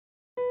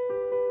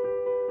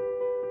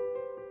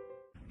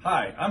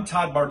Hi, I'm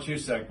Todd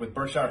Bartusek with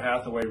Berkshire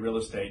Hathaway Real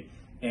Estate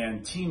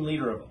and team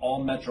leader of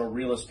All Metro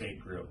Real Estate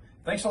Group.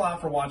 Thanks a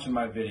lot for watching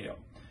my video.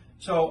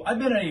 So I've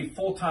been a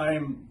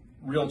full-time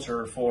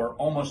realtor for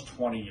almost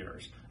 20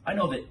 years. I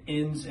know the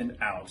ins and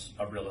outs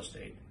of real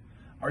estate.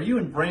 Are you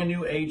a brand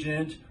new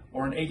agent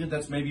or an agent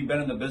that's maybe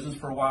been in the business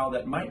for a while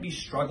that might be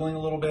struggling a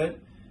little bit?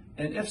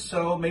 And if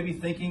so, maybe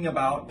thinking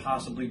about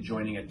possibly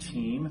joining a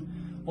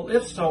team? Well,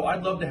 if so,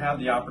 I'd love to have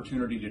the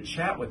opportunity to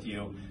chat with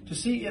you to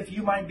see if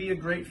you might be a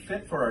great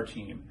fit for our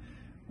team.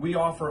 We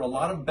offer a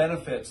lot of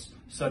benefits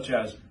such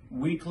as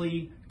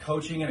weekly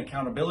coaching and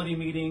accountability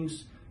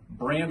meetings,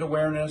 brand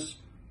awareness,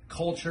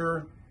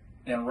 culture,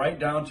 and right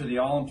down to the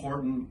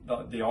all-important,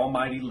 the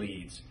almighty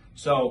leads.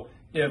 So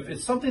if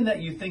it's something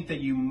that you think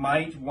that you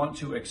might want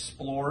to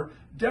explore,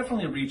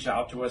 definitely reach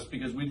out to us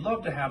because we'd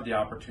love to have the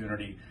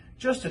opportunity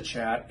just to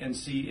chat and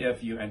see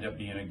if you end up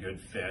being a good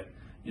fit,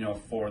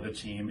 for the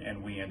team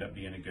and we end up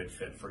being a good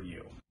fit for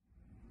you.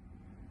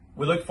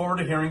 We look forward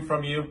to hearing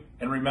from you,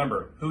 and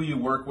remember, who you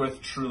work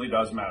with truly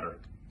does matter.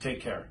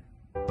 Take care.